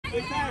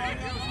Come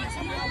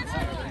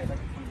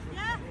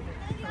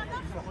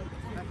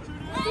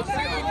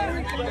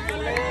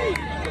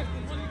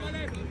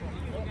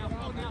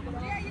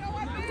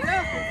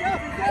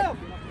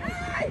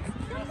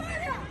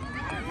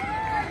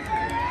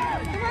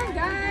on,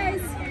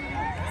 guys.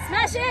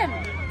 Smash him.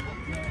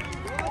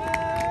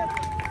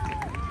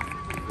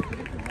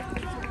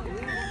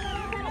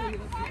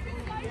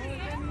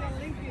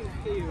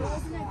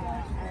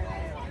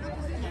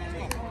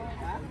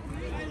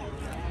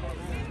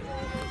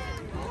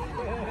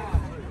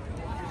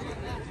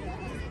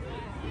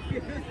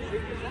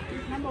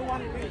 Number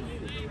one link.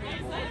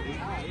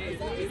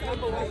 He's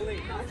number one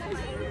link.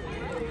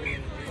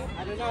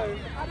 I don't know.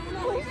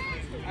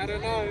 I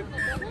don't know.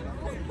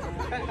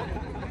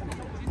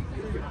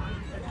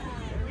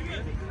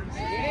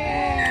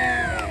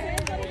 Yeah!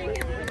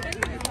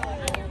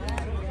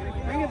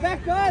 Bring it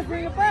back, guys.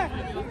 Bring it back.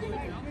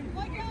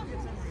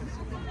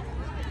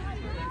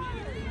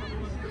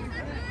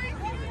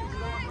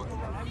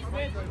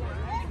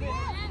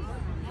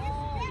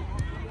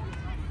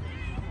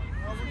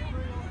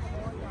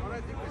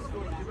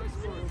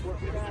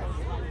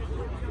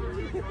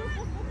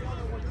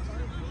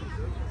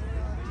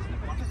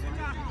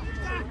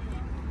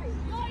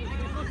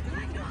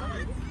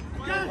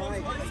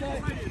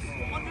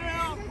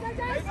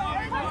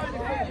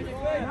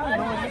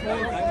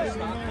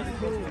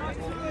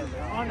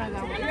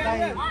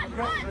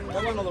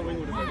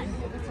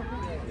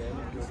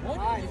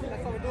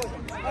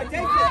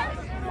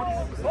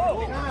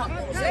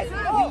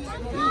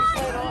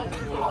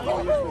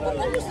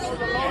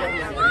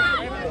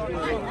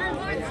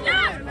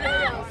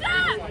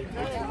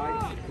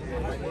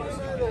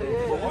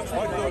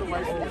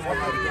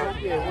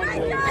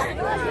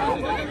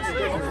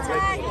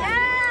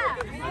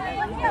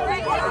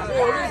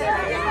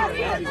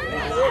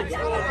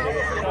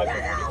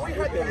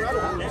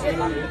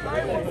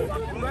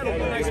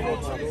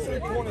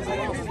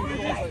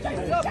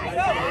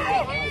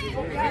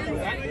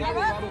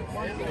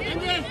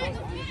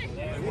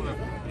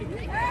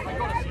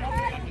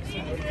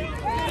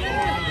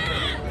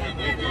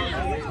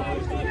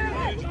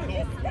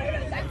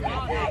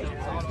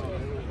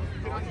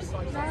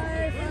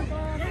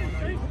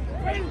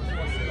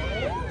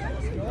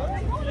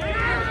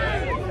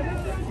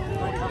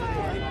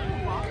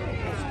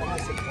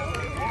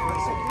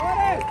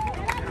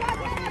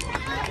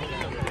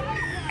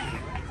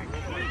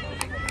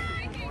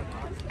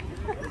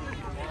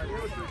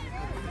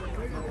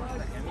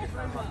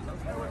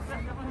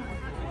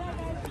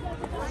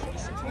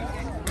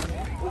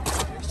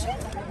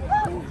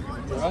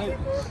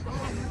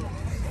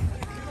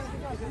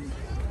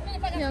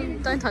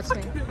 Don't touch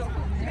me.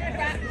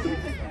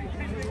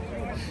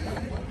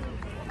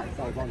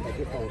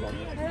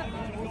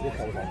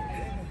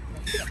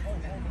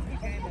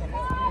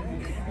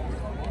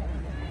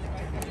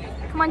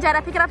 Come on,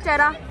 Jada, pick it up,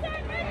 Jada.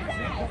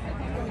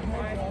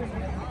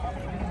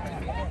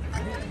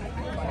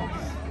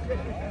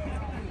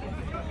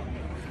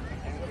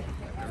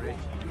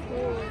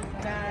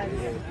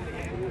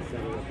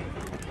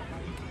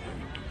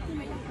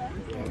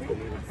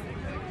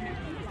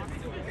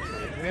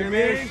 Go,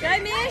 Mish! Go,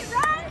 Mish!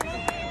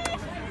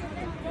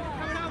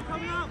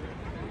 Coming up!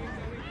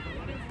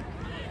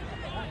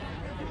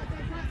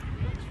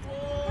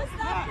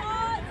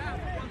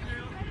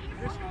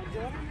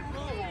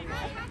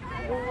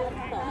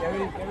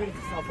 Get ready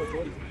to stop for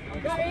Jordan.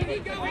 Go, Andy!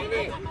 Go,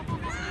 Andy!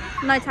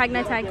 No tag,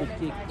 no tag.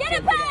 Get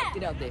it back!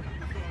 Get out there.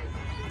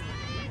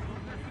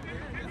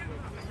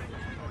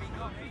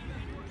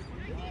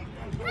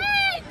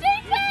 Hey,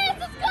 defense!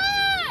 Let's go!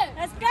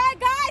 Let's go,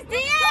 guys! D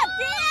up!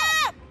 D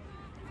up!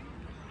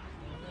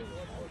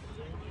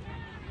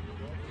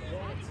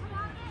 Let's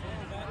go!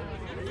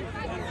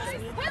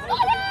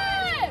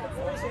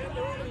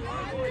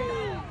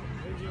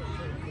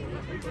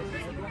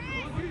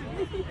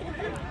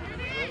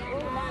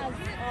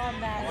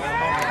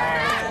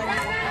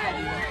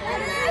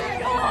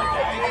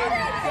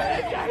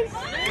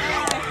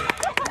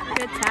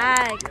 Good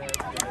tag.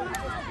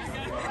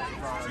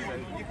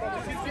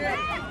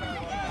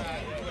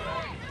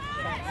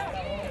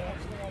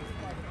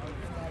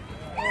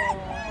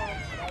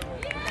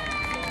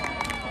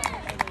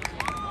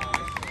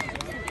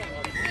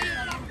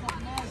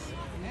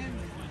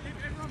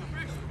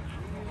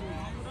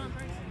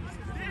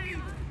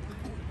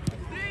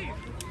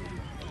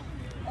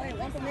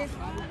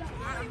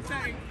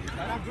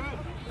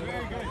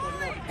 Very good.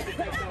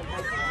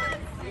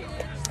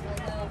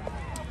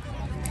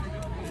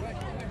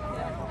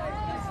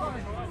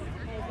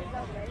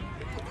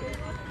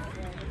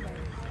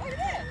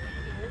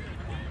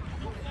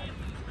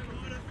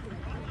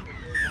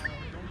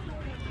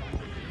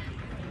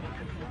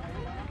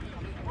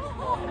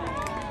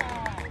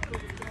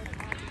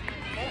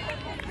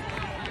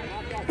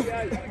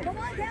 Come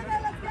on,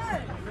 Campbell, let's go!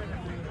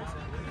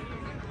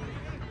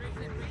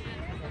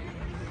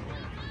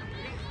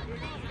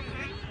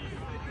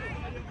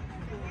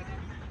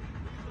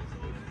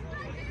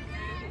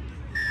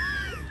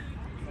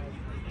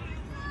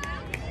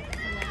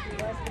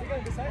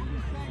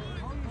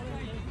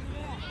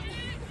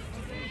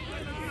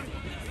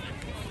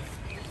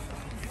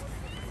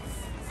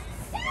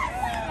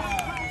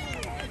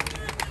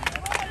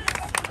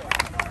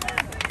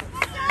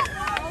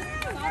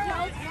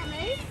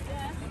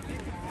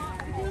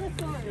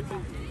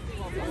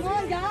 Come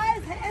on,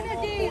 guys.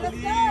 Energy. Let's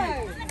go.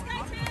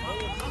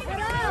 Get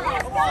up.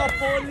 Let's go.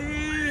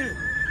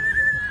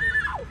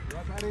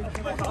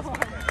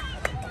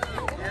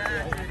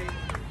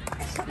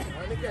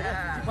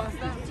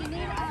 Do you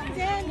need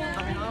Dan?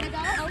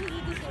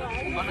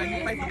 You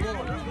fight the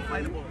ball. You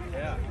fight the ball.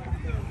 Yeah.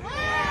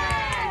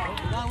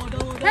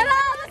 Head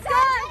on. Let's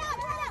go.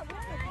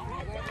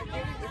 Let's go.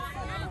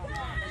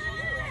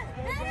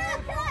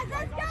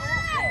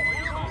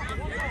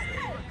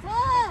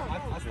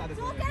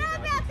 Talk it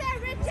up out there,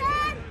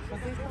 Richard!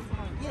 Make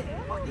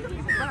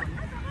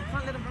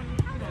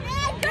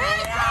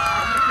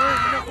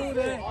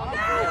it!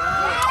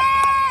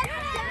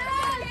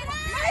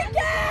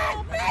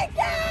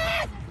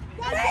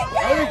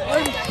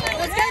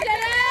 Let's go,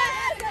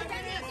 Dennis!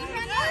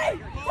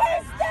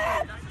 First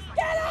step!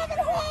 Get up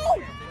and hold!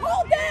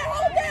 Hold there!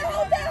 Get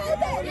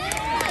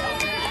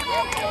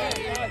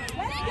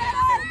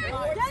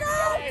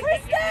up!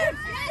 First step!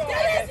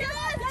 Dennis!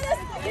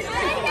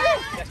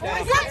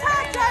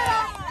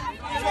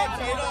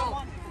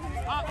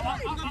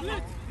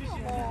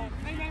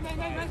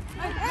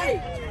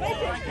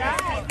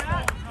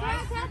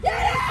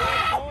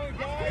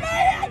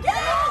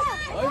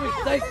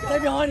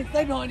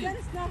 Stay behind him.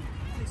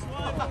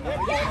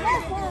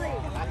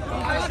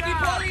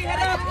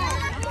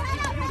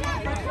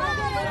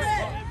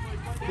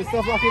 Good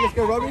stuff, Lucky. Let's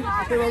go, Robbie.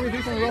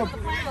 Do something, Rob.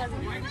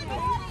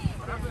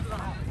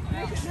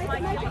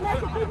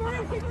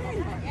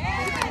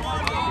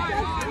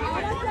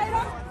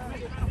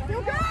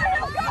 He'll go!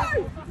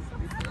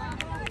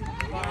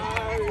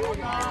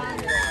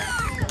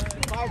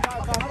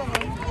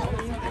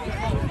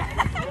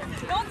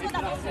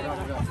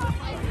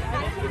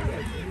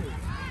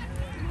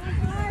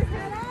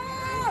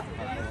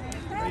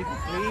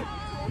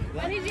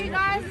 Energy,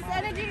 guys, it's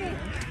energy.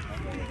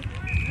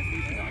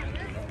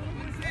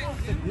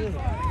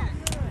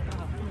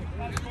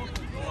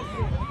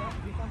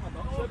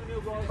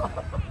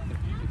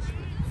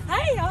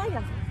 Hey, how are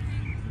you?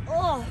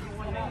 Oh.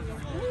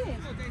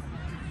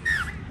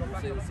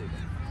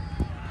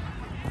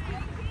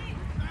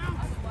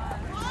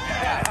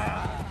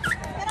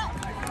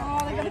 Oh,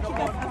 they're going to kick us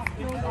off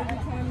every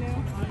time now.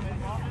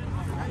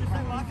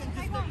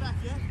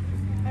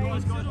 Hey,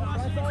 boys,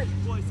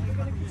 they're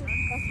going to kick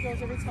us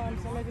girls every time,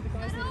 so maybe the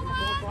guys need to ball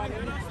right in.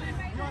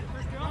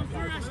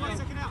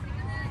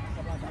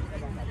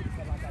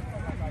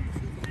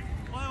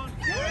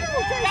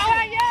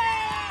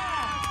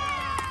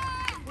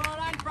 Well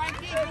done,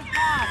 Frankie. Good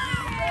pass.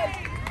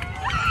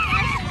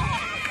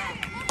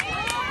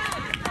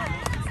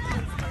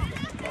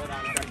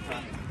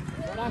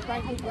 Well done,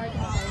 Frankie. Great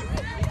pass.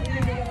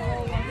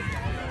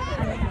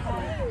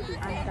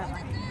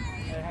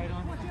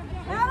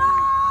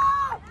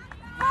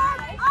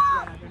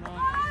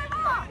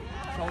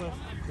 Shoulders.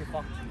 You're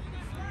fucked.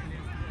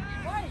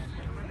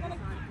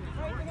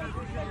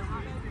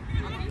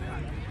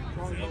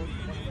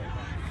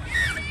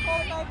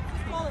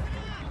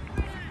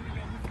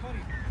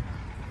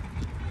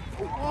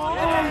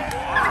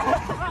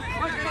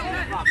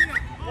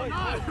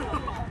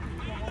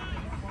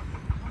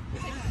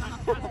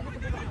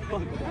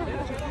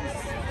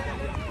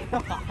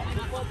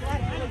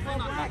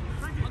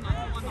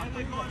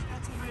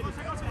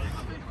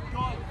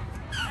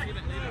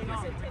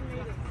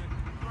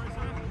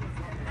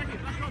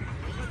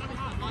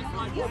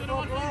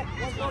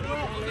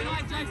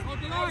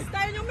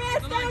 Stay on your man,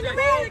 you're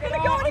going to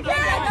go in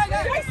again!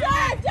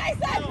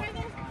 Jason!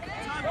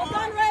 Well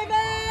done,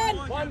 Raven!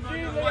 One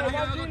team, Leo.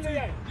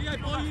 Leo,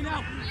 ball you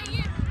now.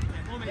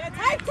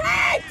 Take!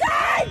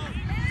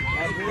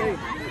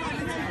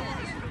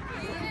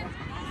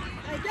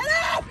 Hey, get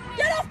up!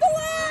 Get off the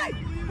way!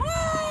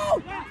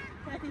 Hold!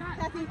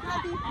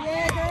 Kathy.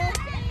 Yeah, girl.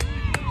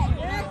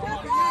 Yeah,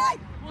 Kathy!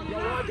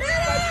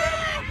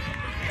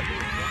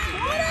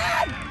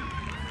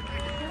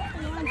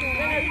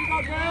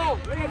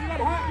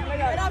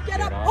 Get up!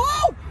 Get up!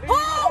 Hold!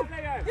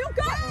 You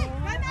go!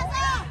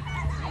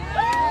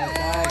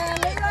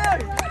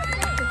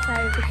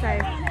 Good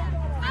save.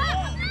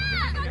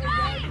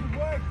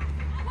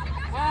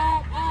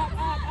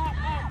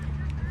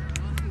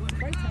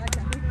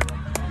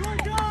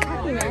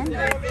 Happy, man.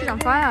 She's on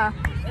fire.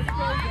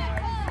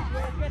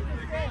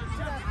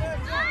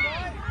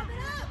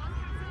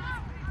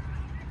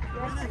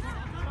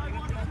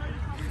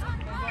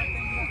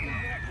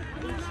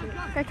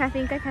 Go,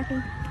 Kathy.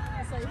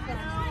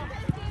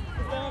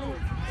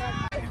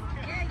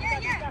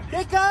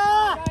 Kicker!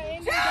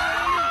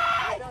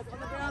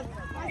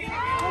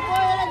 Good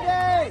boy,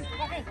 Andy!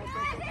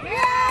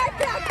 Yeah,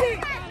 Kathy!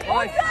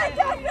 Onside,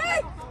 Kathy!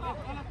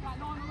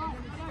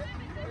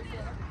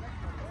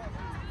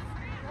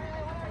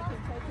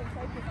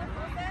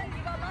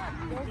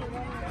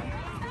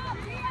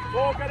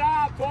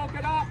 Talk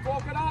it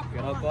up.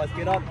 Get up, guys,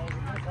 get up.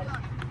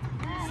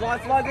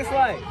 Slide this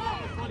way.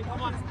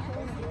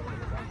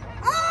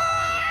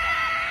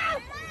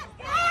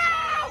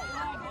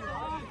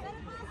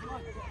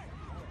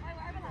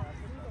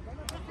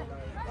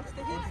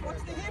 Watch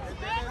the hips.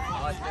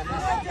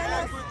 Nice,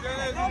 Dennis.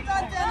 Well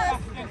done,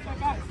 Dennis.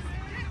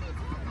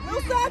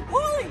 Wilson,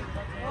 Paulie.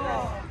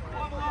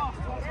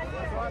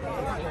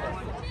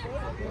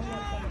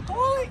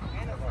 Paulie.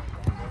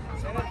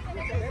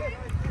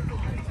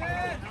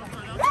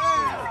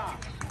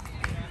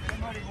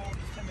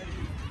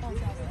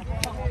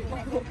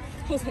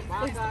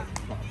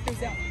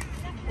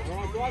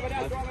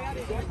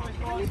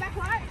 Back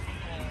right.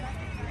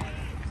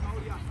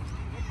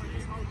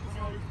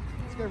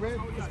 Let's go, Red.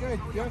 Let's go.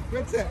 Yeah,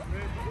 Red set.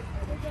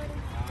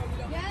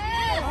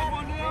 Yes!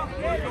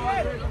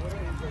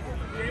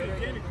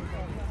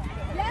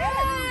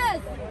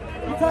 Yes!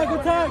 Good time,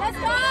 good time. Let's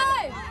go!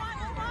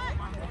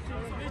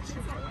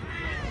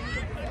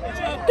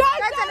 Go,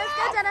 Dennis,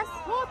 go, Dennis.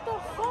 What the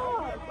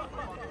fuck?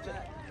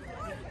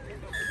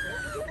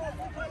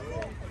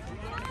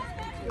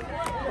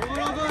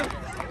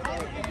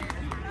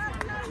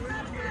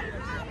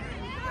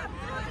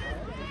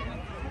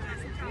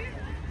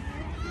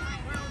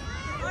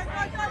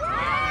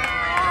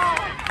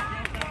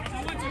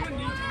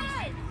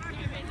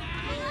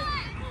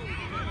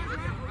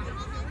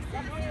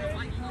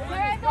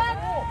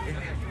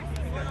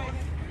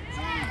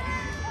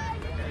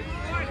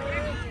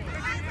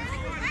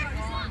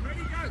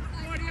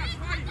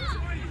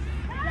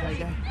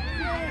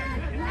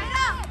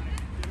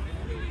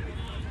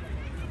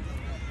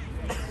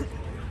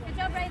 Good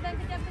job, Raven.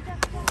 Good job, good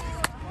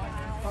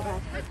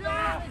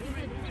job.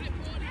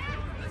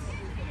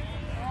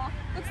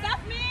 Good stuff,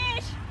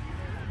 Mish!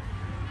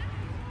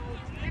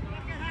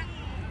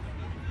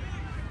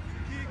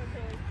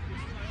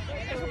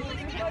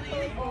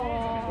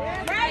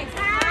 Great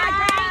tag!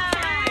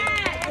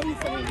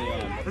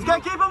 Let's go,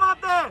 keep him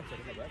up there.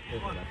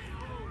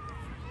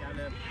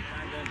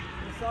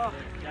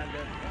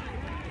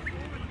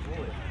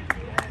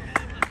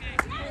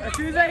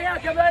 Tuesday here,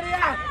 Cambodia!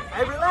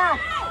 Hey,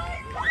 relax.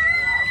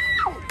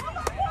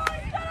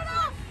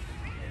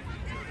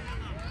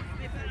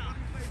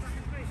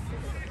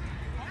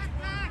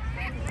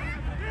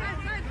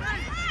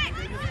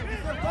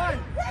 Nice.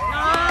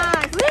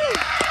 Woo.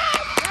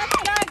 Let's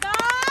go,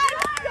 guys!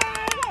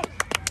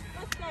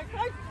 Let's go,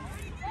 coach!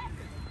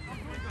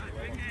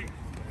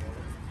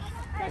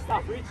 Good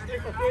stuff, reach, do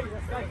for free,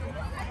 let's go.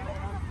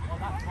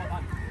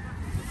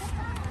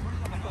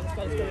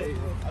 I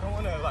don't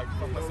want to, like,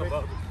 fuck myself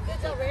up.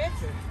 Good job, Rich.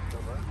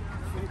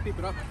 Keep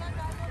it up.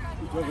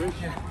 Good job, Rich.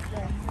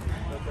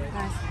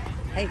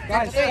 Hey,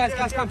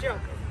 guys, come.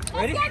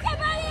 Ready? Let's go,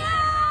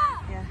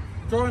 Cambodia!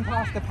 Drawing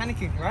past the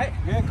panicking, right?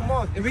 Yeah, come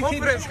on. If we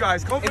Confidence,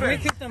 guys, If we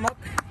confidence. keep them up,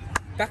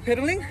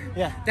 backpedaling,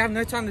 Yeah. they have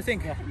no time to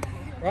think,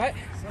 right?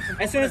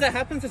 As soon as that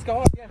happens, just go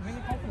up. Yeah,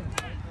 really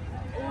confident.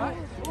 Right?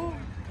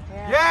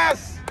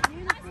 Yes!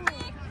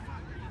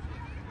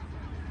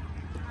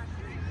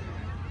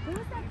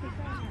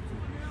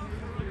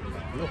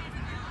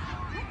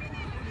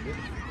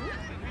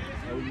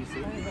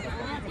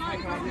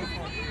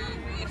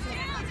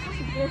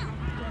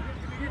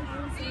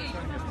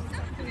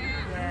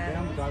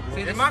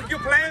 Hey, mark your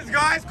plans,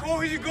 guys. Call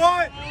who you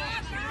got.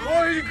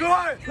 Call who you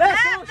got.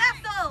 Vessels!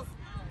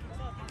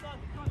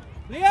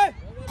 Leo!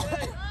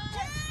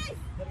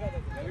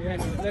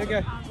 Let it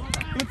go.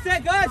 Good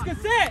set, guys, good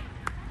set!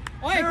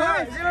 Alright,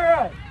 guys,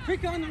 Zero.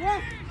 quicker on the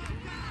rock.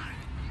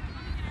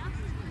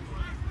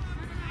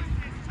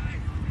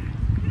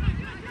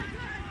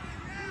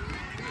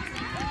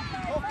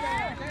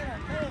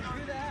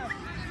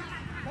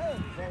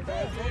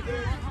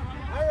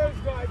 Arrows,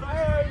 guys,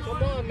 arrows.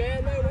 Come on,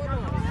 man. No,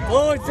 one.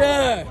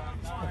 Order!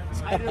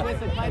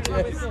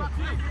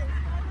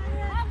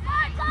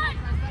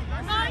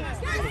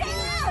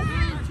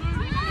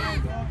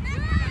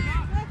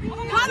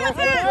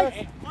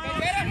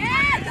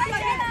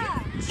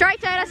 Straight,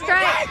 Jada,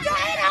 straight.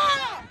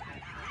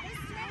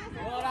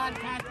 Well done,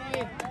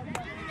 Kathy.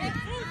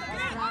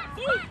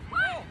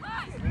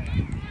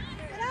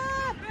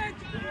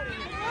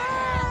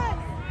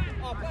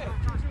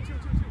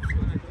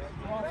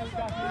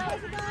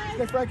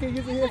 Let's go, Frankie.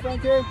 Use it here,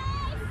 Frankie.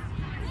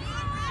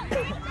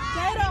 Come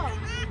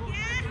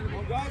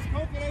on, guys.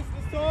 Confidence.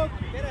 Let's talk.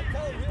 Get up.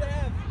 Tell them who they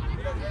have.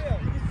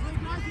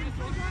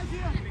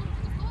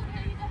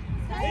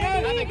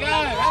 Have a go,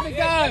 have a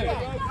go.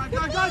 Go,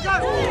 go, go.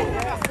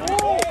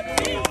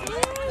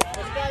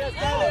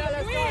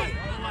 Let's go.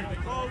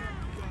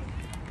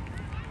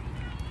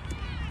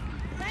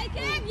 Take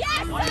him!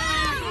 Yes,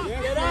 sir!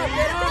 Get up,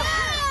 get up.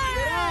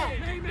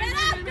 Get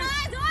up,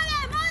 guys!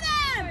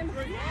 On him!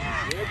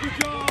 Good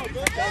job.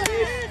 Good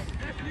job.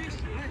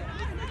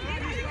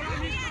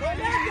 Go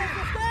back, get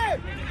the step.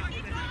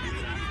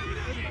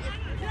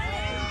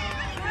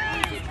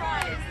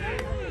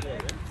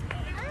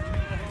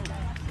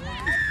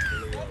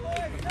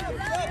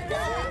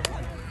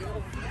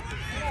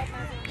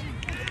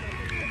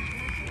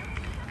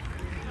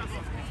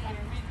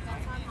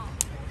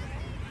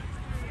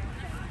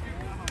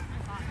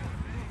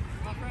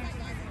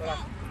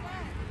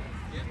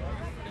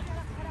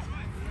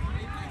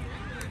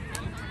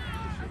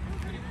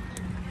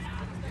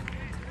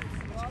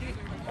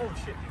 Oh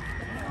shit.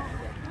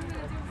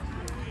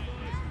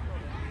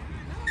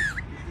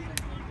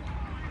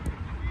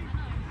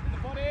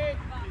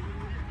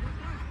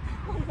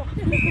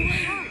 Support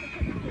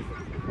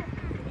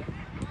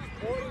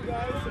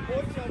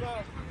each other.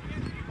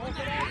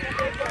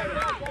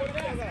 Support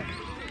each other.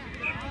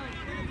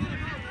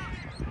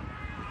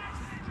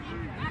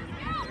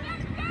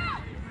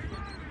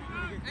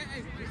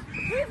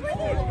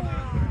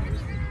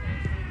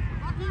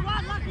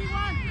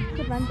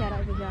 Good run, Dad,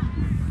 over here.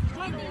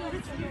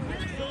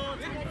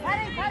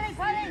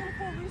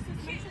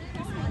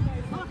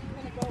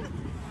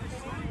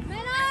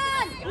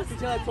 Talk to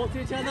each other. Talk to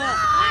each other.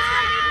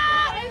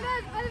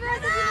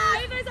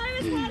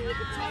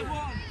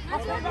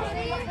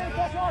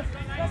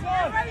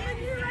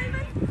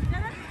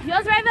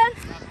 Yours, Raven.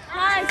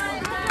 Nice.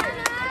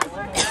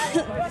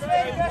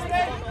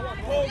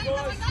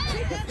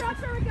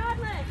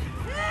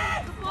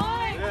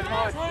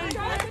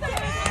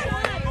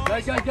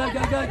 Go.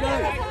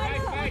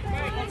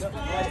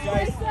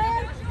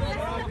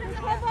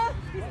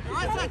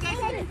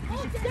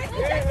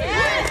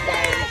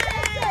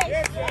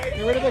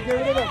 Get rid of it. Get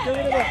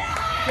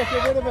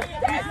rid of it.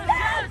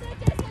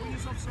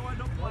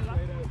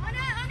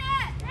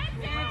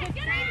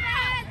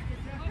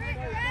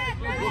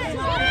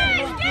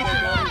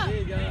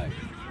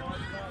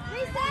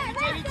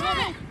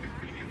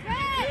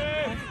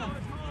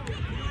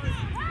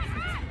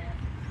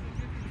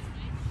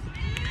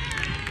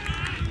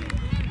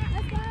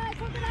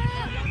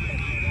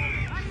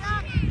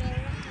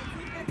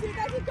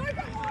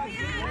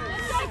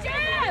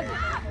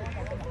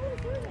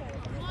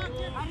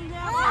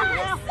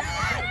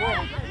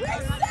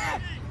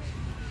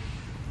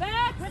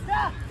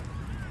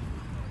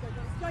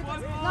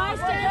 Nice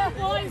job,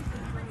 boys.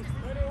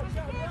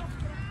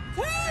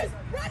 Cheers!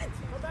 Run it!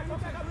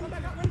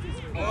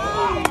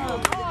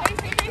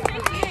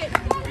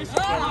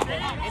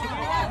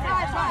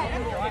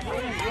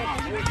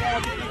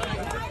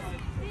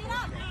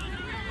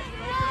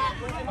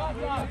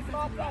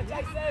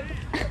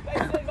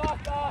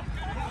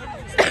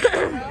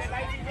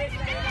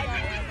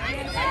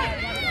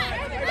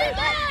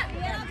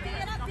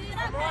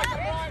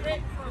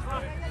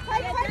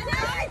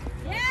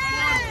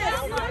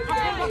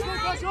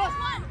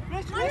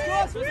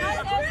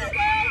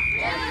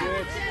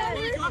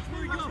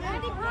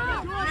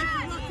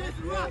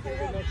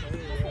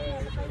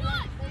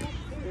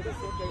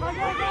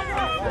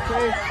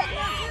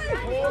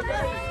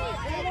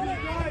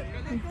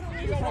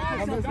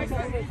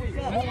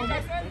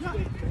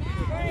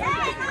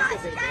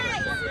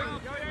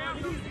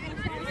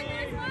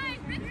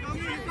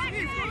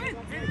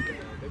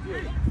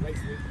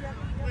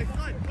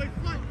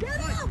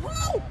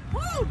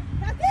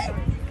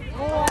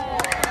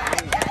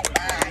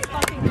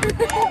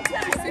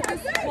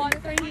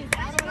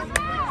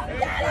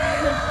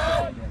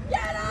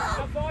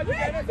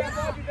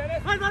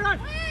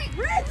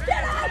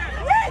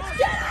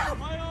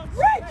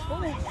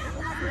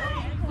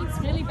 It's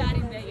really bad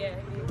in there, yeah.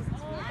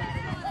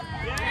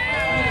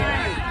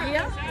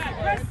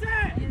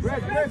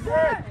 Red.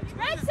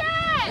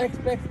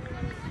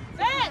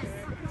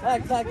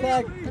 Red set!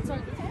 Tag.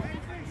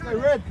 No,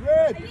 red.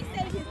 Can you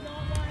say he's not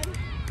one?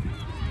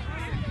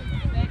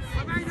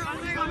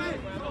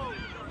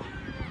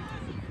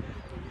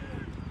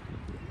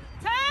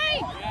 Tay!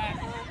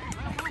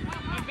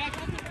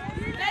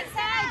 Let's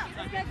say!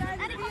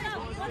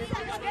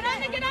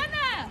 Get on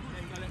there!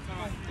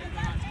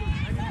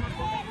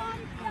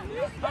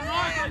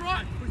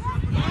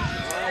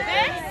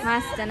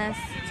 Nice, Dennis.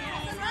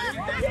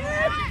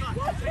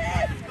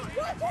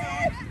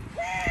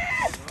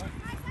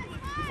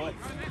 Watch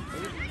him!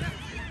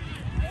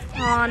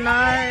 Oh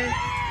no.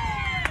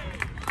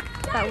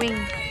 That wing.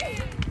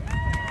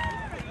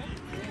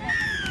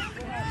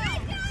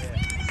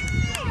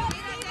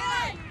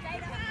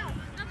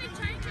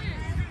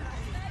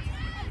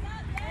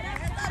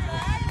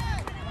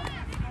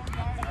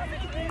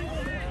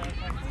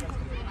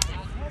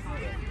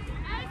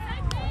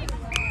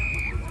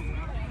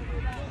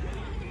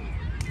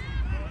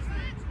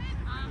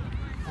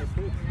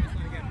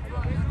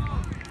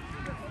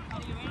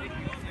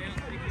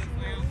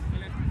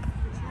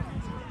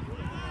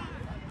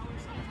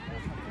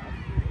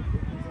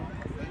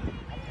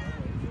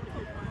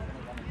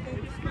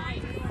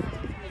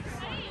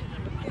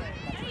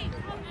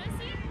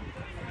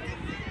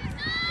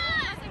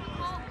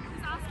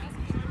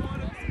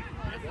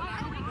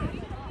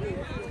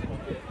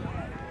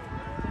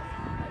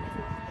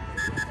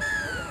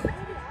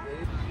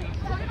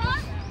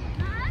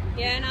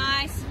 Yeah,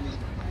 nice.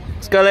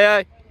 Let's go,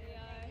 Leo.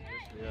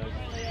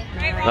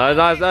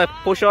 No,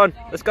 push on.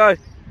 Let's go.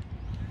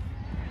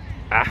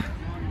 Ah.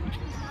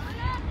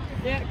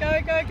 Yeah, go,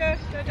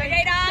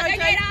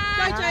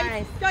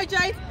 Jade. Go,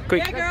 Jade.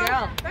 Quick. Yeah,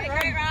 girl.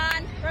 Great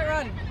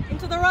run.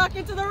 Into the rock.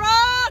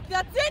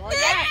 That's it, Nick.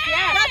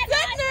 Yes.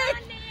 That's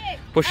it, Nick.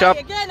 Push up.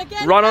 Again.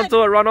 Run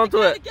onto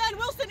it. Again,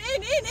 Wilson,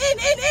 in.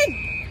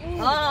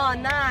 Oh,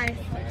 nice.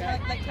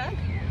 Leg tag?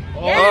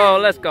 Oh,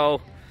 let's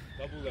go.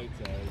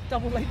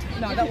 Double leg tag.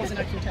 No, that wasn't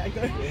actually tag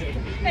though.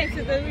 Thanks,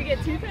 so then we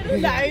get 2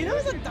 penalties? No, that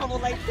was a double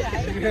leg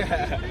tag.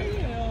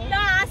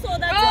 Nah, I saw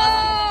that.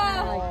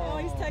 Oh,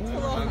 he's tagged for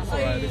long. Oh,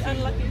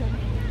 unlucky.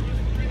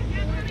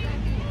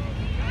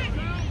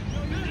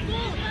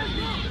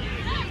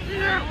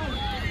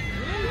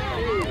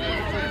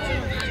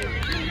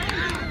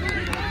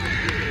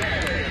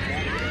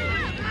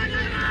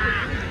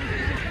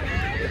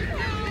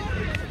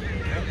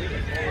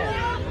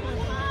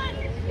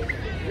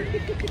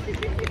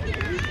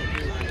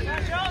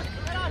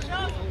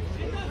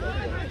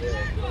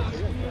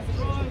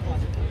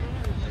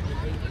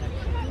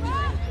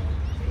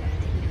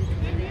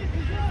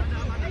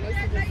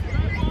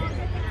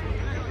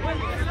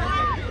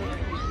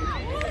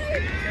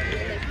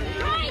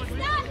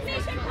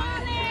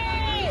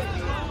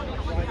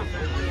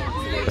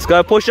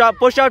 go, push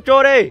up,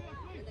 Geordie.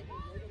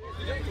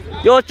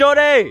 Yours,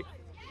 Geordie.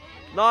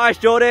 Nice,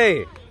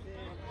 Geordie.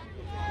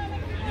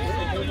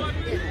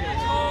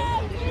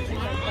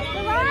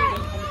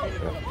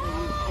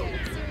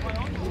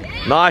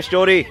 Nice,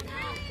 Geordie.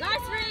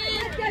 Nice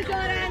read. Let's go,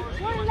 Jordan.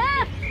 One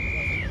left.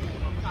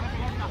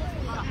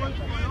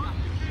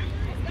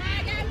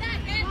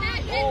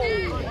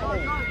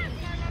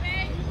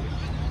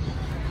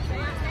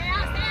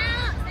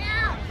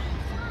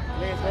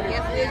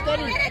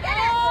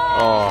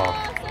 Oh,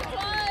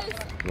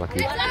 lucky.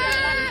 That's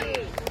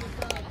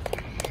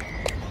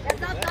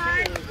not done.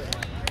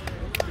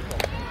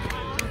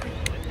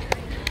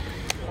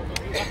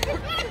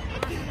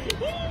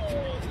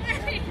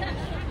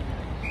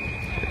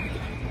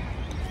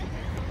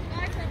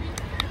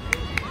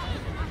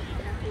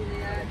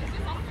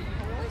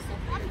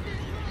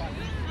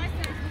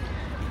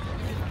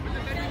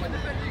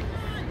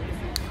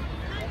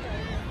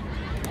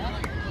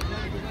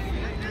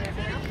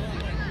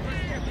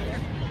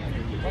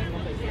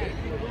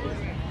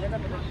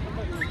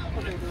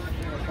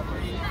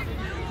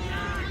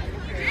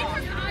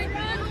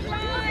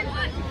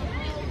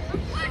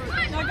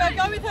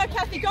 Go with her,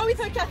 Kathy. Go with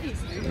her, Kathy.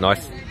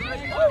 Nice. Go,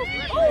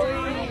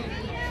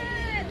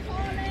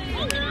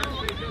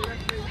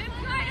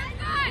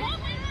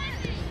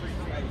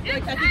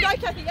 Kathy. Go,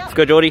 Kathy. Let's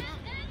go, Geordie.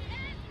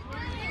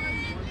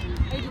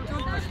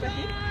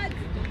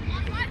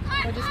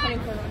 We're just coming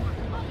for a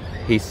run.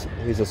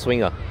 He's a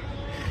swinger.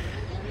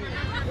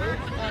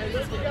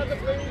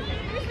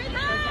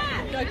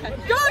 Go,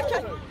 Kathy. Go,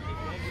 Kathy.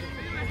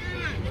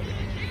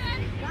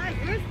 Nice,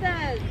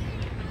 Roosters.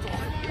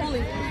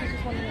 Polly.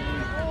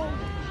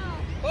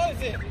 What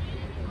is it?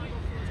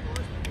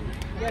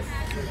 Yes.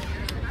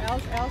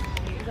 Els?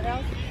 Is it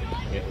Els?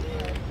 Yeah.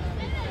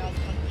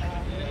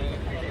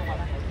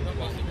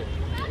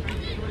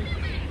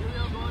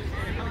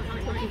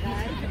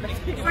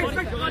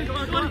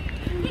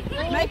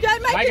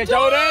 Make it,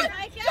 Jordan.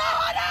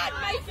 Jordan,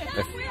 make it.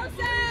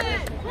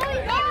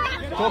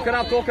 Talk it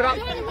up. Jordan.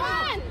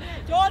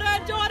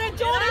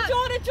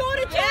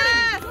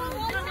 Yes.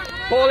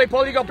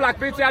 Paulie, you got black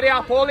boots out here,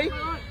 Paulie.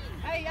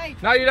 Hey.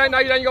 No, you don't.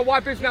 You got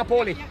white boots now,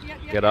 Paulie.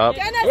 Get up.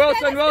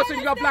 Wilson,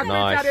 you got black boots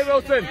out here,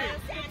 Wilson.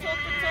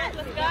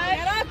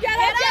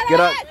 Get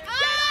up.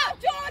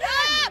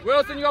 Jordan!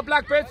 Wilson, you got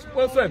black boots,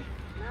 Wilson.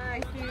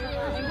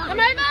 Come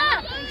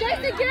over!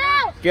 Jason, get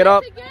out! Get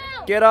up.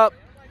 Jason, Get up.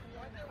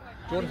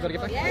 Jordan's got to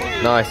get back.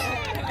 Nice.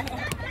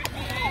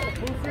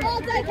 Well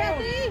done,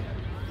 Kathy.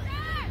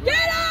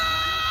 Get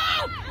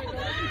up!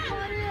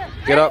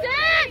 Get up.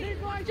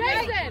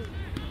 Jason!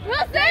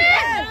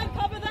 Wilson!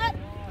 Cover that.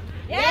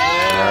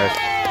 Nice.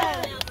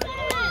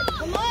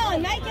 Come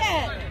on, make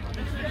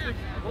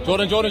it.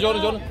 Jordan. Job,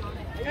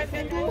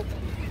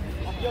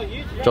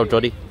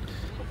 Geordie.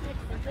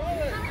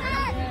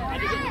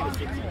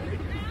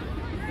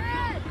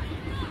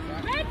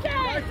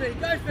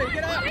 Go feet,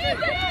 get up.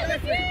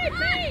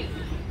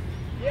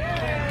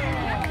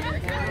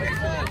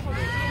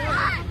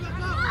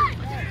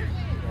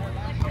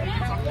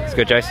 Let's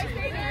go, Jace.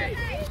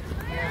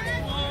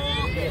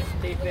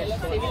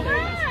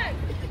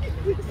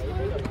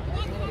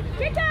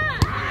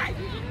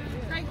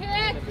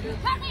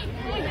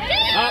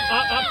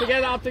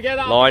 Up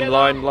together. Line.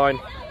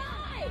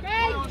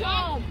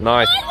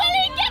 Nice.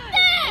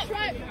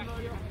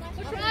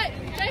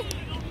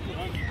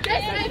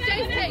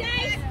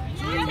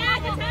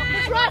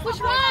 Push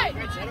right!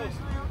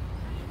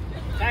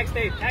 Tag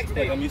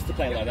Steve. I'm used to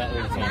playing like that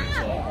all the time.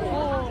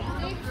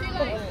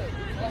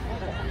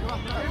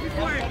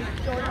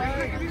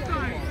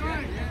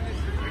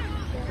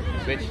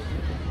 Switch.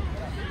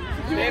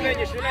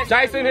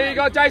 Jason, here you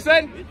go,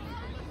 Jason.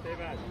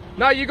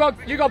 No, you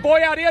got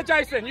boy out here,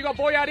 Jason. You got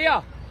boy out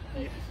here.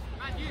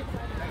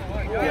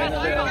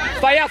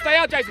 Stay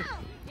out, Jason.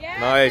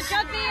 Nice.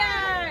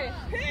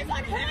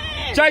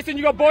 Jason,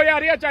 you got boy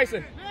out here,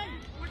 Jason.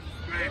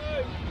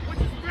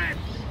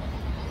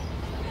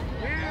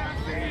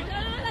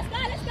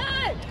 Let's go.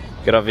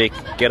 Get up, Vic.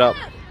 Get up.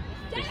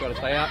 Just got to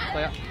stay out.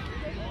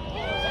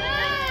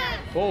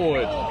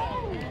 Forward.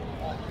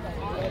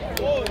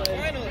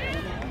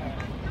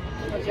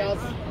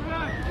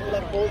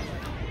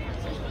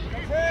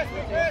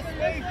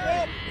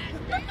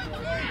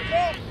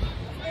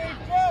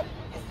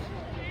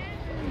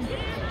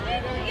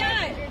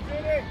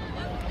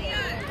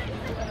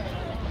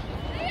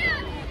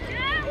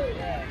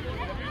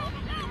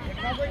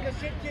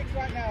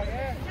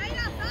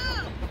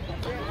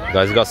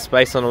 Guys, you got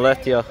space on the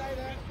left here.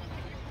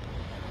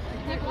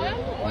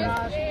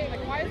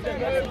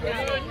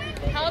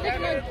 How are they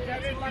gonna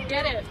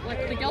get it?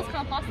 Like the girls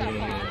can't pass that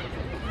far.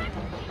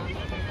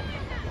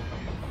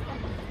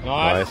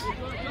 Nice.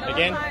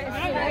 Again.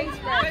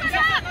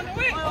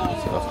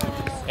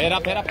 Head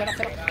up.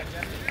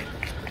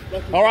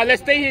 All right,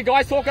 let's stay here,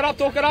 guys. Talk it up.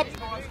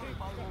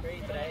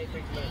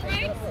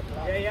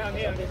 Yeah, I'm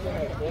here.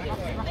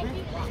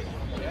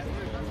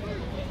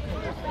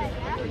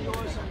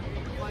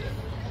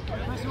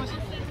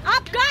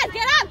 Up, guys,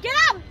 get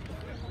up.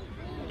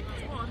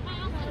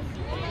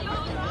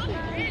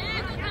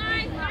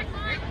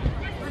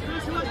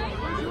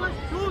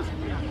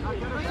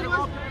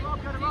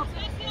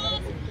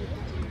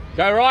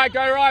 Go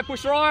right,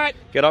 push right.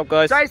 Get up,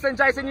 guys.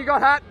 Jason, you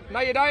got hat.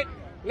 No, you don't.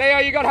 Leo,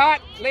 you got hat.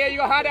 Leo, you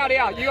got hat out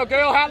here. You got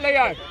girl hat,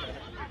 Leo.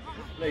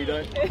 No, you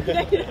don't.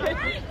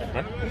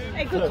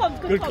 Hey, good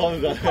comms, Good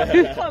comms.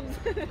 Good comms.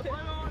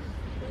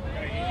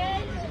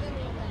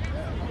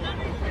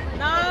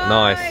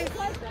 Nice.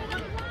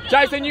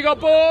 Jason, you got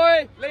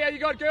boy. Leo, you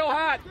got girl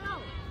hat.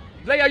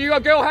 Leo, you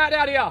got girl hat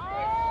out here.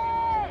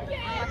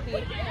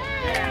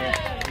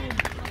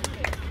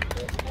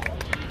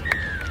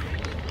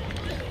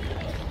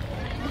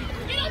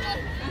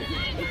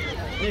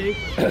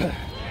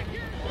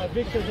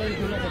 Victor's only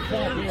doing it for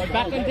fun.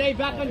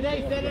 Back on D,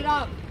 set it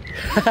up.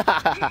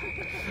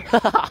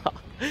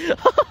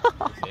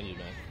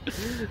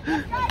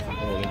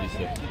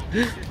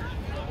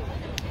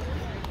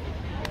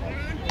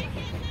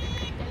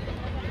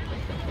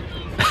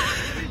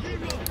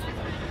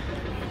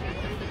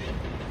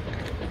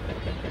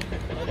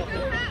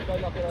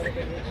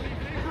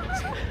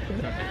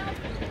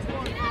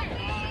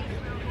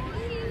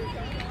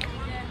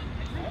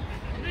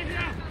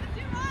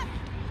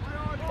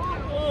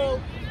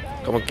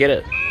 Come on, get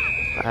it.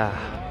 Ah.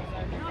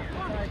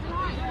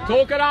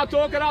 Talk it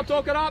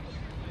up.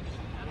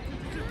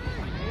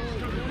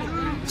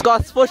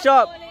 Scott, push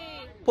up.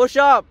 Push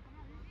up.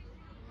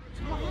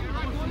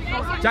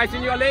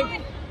 Jason, your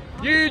link.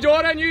 You,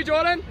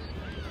 Jordan.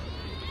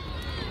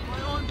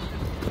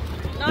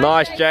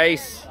 Nice,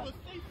 Jace.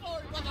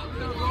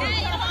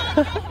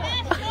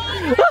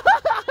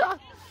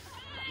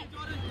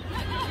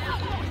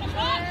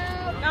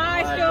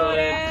 Nice,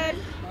 Jordan.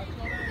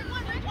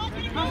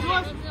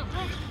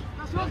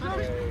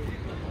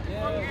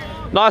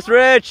 Nice,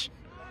 Rich.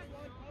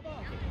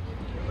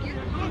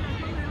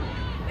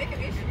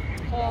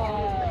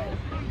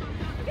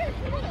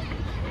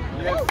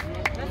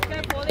 Let's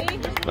go, Polly.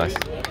 Nice.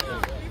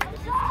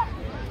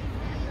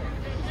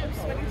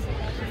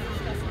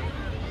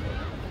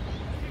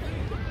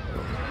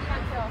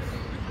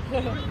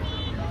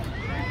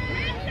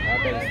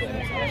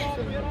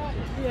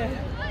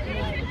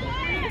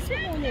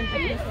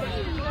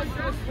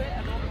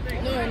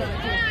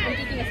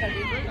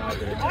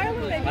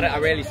 I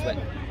rarely sweat.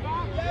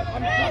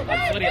 I'm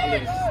sweating under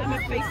this. My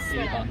face is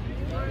sweating.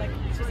 Like,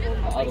 it's just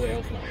all All the way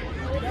else now.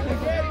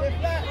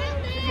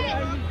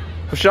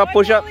 Push up.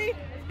 Oh,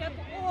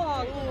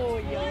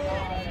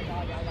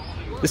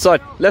 yeah. This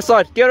side, left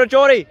side. Get her,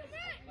 Geordie.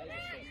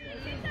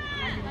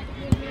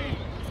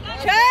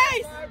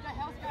 Chase!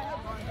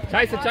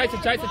 Chase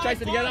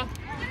it together.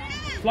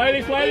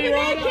 Slowly,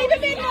 right. Keep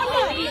him in,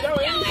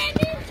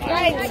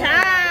 great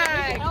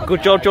tag!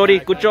 Good job, Geordie.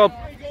 Good job.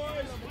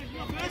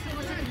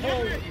 Go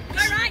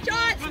right,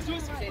 George!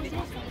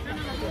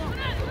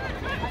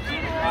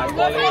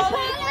 Let's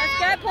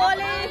go,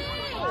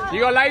 Paulie! You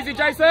got lazy,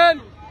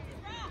 Jason.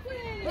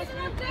 Go,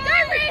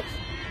 Rich!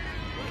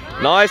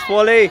 Nice,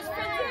 Wally.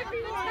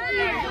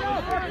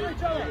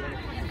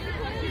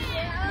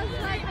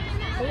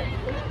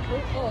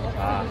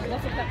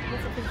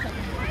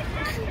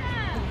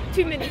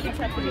 Too many things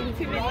happening.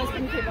 2 minutes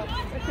can keep up.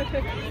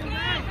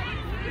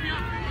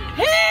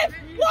 Him!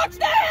 Watch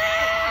the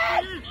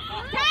head!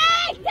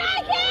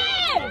 Take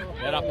him!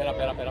 Head up.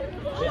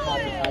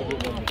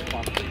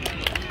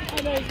 I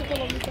know, she's a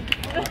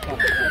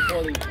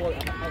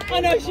I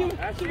know, she I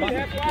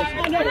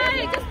know.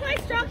 Hey, just play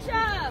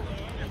structure.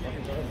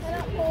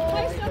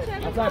 Play structure.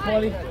 Outside,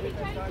 Paulie.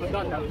 We're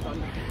done now.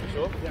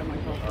 Sure? Yeah, my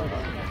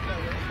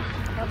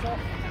That's all.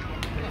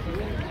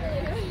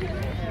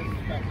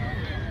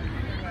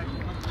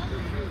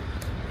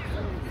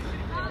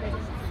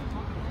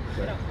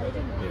 Get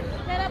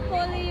up,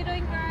 Paulie. You're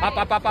doing great. Up.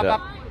 Yeah.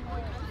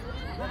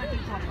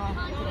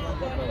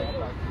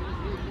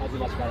 How's it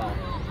much better?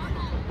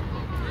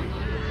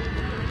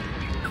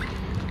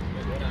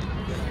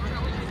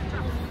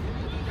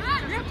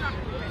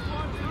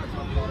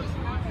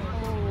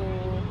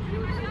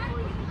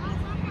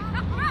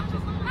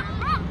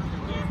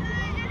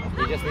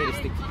 You just need to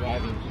stick to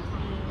driving.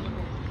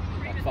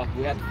 Like, fuck,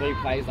 we had 3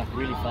 plays like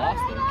really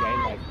fast and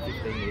gained like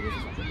 15 meters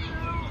or something.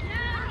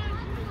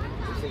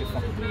 We just need to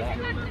fucking do that.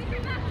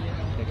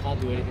 They can't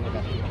do anything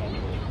about it.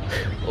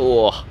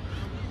 Oh,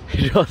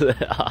 he does it.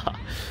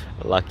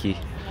 Lucky.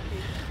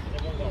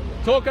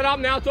 Talk it up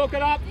now, Let's go,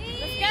 guys.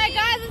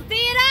 Let's tee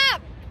it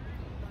up.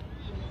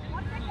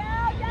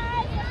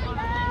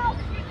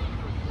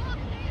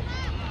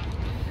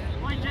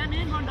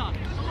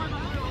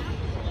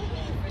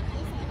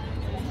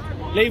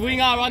 Leave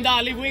winger,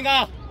 Ronda, leave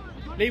winger.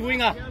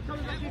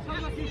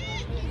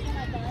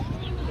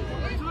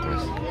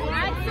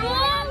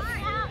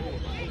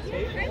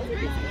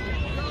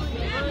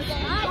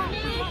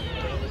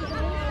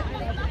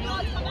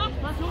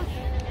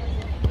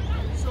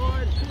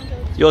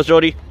 Yours,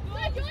 Geordie.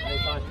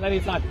 Let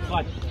inside,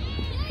 slide.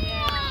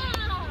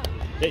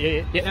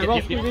 Yeah.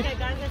 Okay,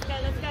 guys,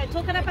 let's go.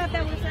 Talk it about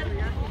that, Wilson.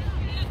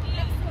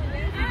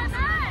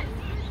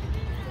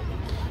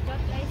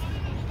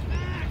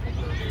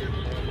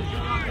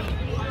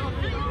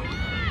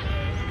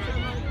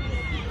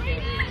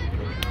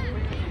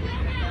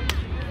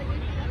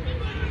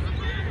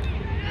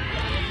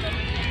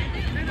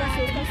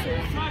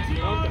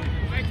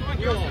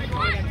 Polly.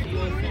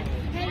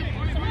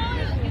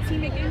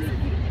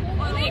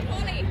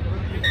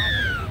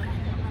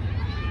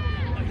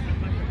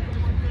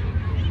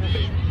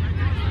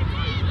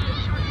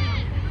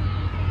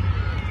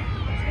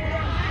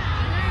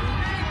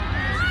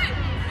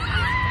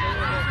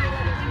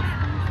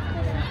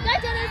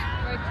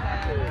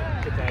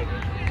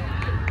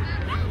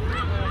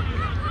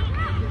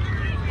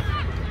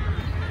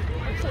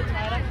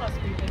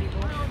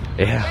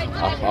 Yeah,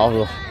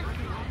 I'll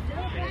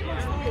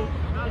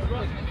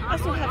I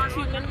still have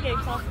 2 mini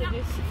games after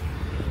this.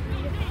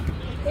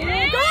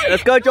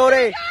 Let's go,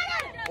 Jordy.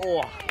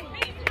 Oh.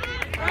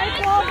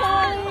 Right ball,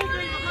 Polly.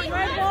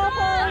 Right ball,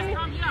 Polly.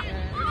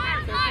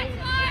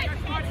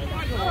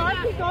 Alright,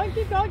 keep going,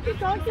 keep going, keep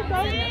going, keep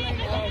going.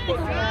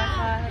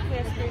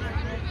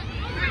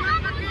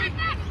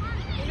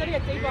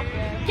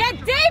 Get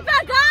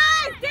deeper,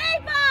 guys!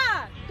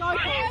 Deeper! Go,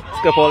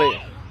 Let's go,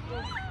 Polly.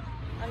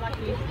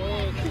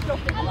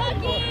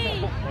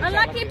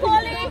 Unlucky,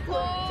 Polly.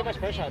 So much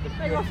pressure.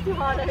 They rushed too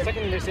hard. The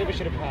second receiver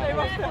should have They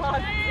rushed too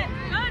hard.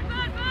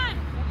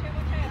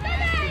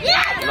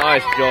 Yes!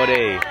 Nice,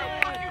 Jordy.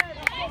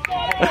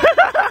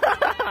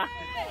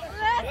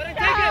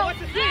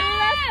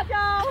 Let's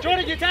go!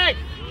 Jordan, you take!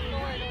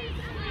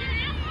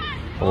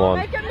 Come on.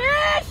 Make a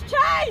mish!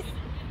 Chase!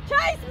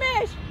 Chase,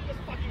 mish!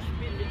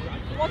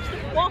 Watch the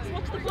box,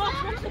 watch the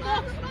box, watch the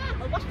box!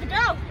 Oh, watch the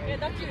girl! Yeah,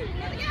 that's you.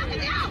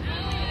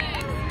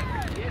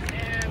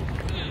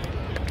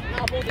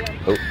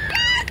 Oh.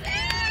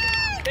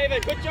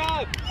 Steven, good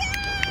job!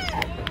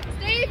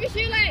 Steve, your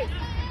shoelace.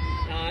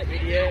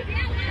 Idiot.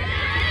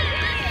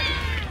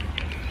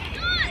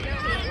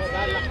 Well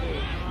done, Lucky.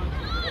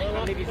 I don't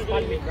want to be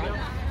spun mid-run.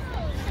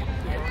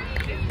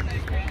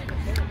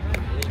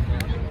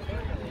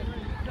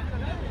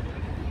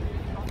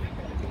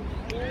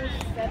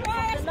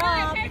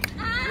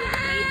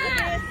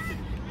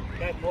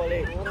 Go,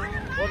 Paulie.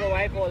 All the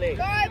way, Paulie.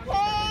 Go,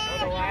 Paul! All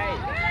the way.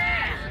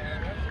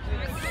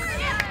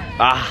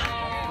 Ah.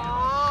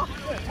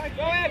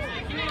 Go in!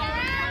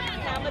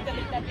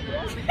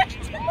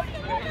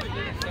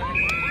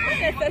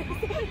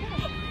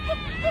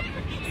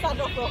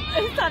 Started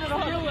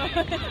off.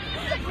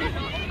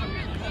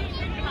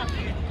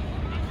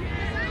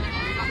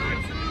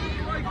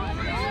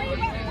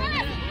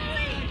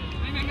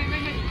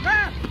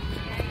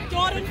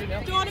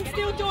 Jordan,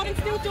 still,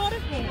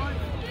 Jordan.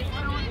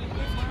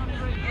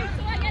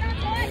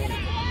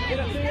 Get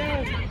up to you.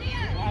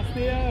 Last to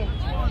you.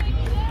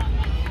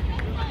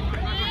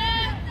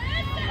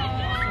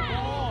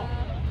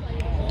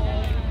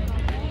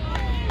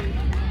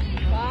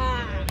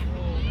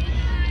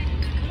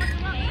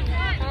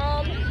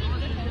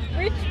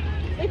 Rich,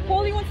 if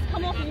Paulie wants to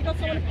come off and you've got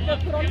someone to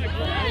put on, if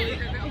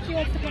she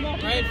wants to come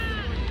off. Right.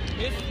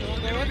 Yes, you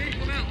want to go on?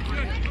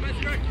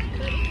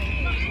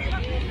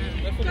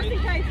 Just in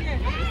case, yeah.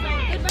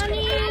 Good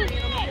bunny!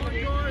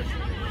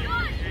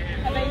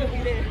 Available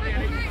there.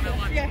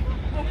 Yeah.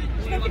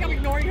 She don't think I'm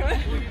ignoring her.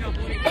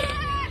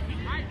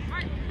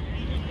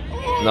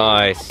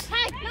 Nice.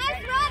 Hey,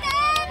 nice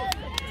running!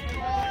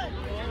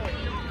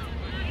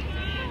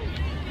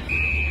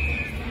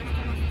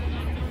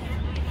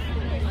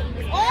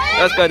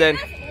 Let's go then.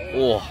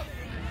 Oh.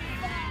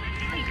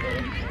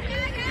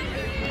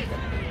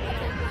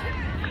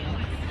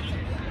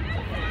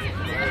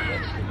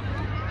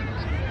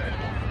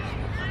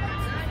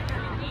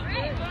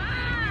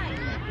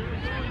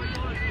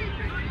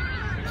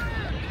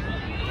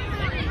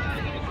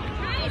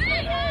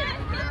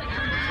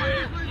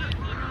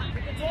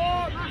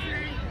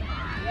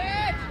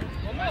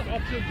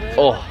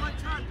 Oh.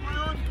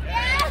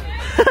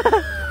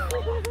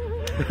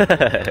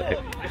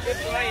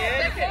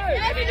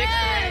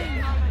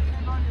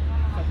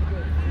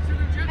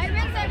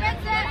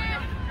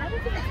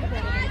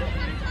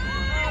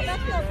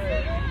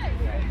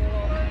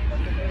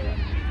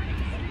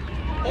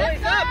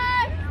 Boys up!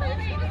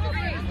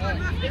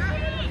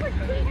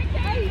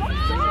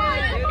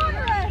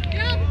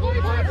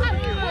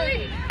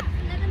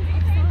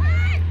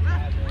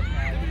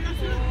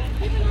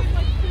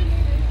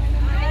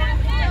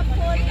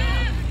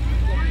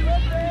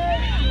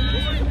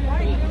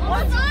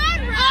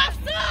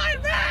 Offside,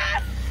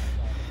 man!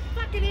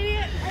 Fucking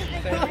idiot!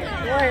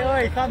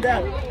 Oi, calm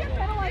down.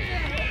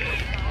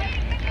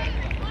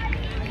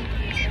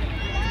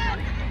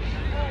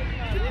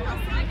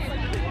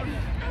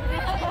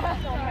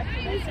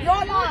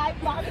 You're live,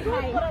 but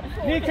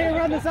You can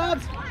run the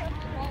subs.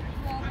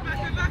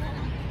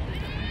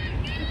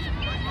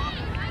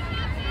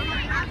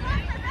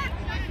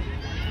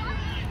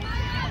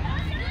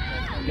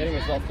 I'm getting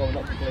myself going,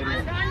 not completing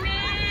it.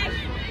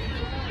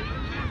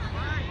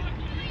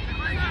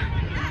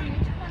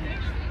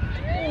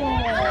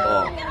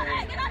 Oh. Get on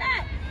it!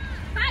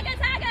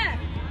 Tiger!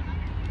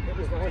 What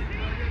was that one?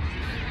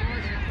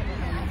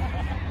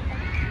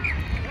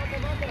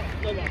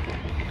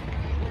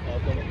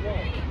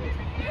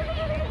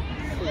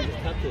 Just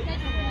tapped it.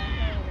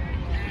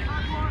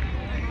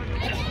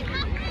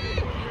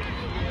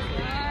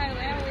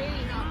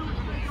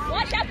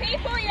 Watch our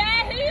people,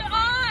 yeah? Who you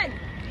on?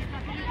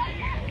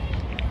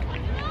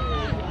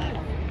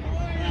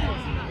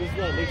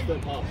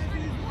 don't pass.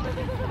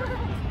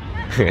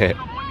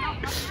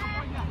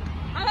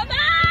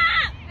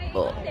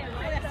 Oh.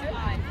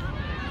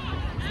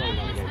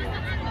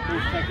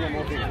 Please take one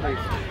more thing, please.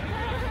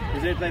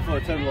 He's there to play for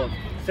a total of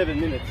 7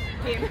 minutes.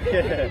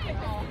 Yeah.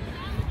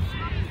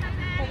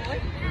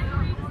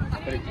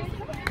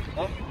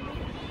 Huh?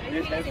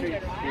 His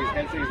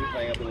hamstrings are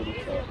playing up a little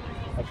bit, so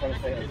I'm trying to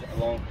stay as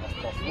long as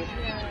possible.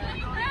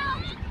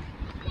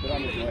 But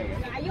I'm enjoying it.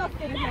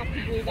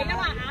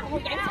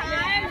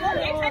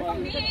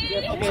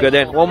 It's good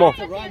then. One more.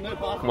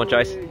 Come on,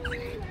 Chase.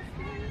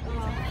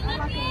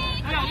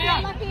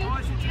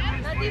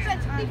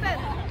 Defense.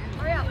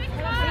 Hurry up.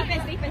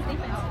 Defense.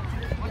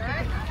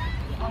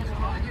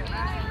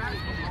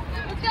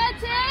 Let's go,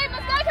 team!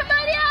 Let's go,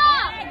 Cambodia!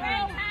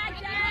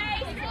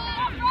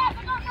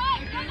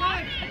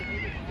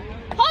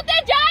 Hold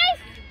there,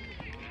 Jace!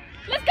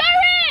 Let's go,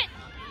 Rit!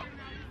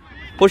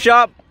 Push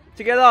up.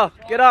 Together.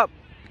 Get up.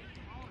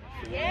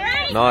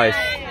 Nice.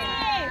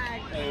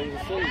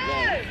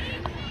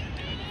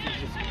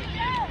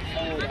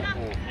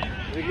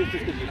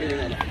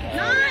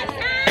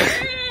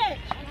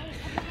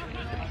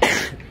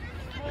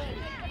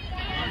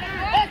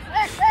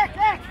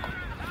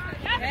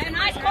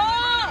 Nice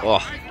ball!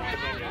 Oh.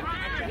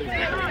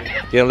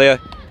 Get in, Leo.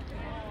 Good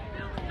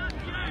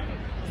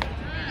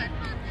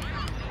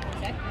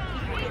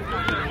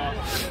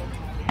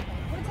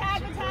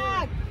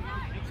tag!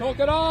 Talk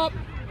it up.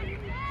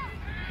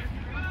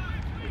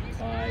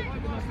 Tight,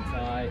 keep it nice and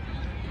tight.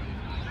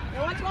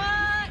 Watch!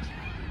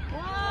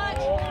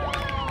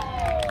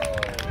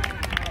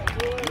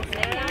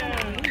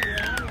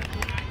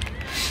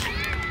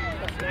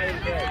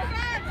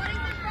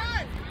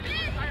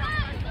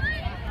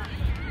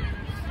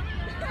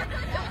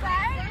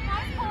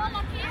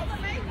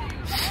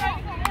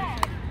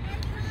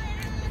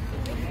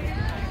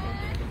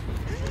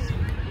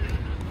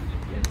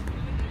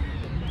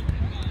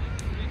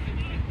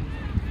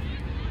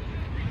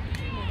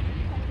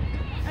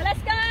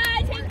 Let's go!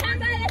 Team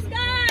Cambo, let's go!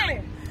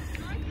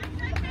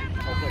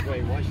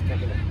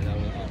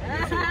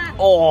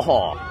 Oh.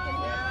 Go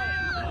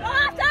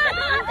after!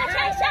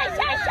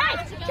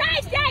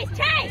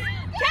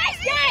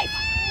 Chase!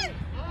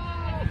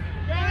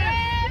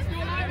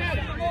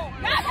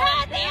 Not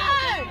hard, Theo!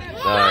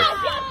 Nice.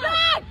 Get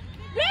back!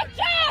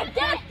 Richard,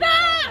 get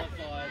back!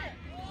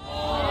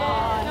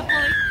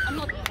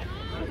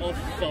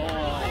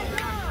 Offside.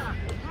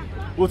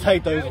 We'll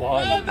take those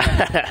ones.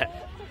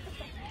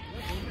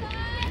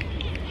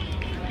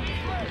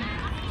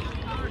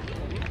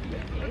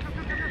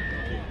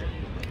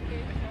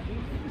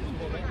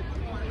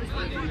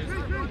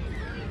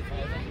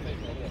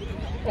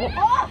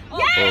 Oh!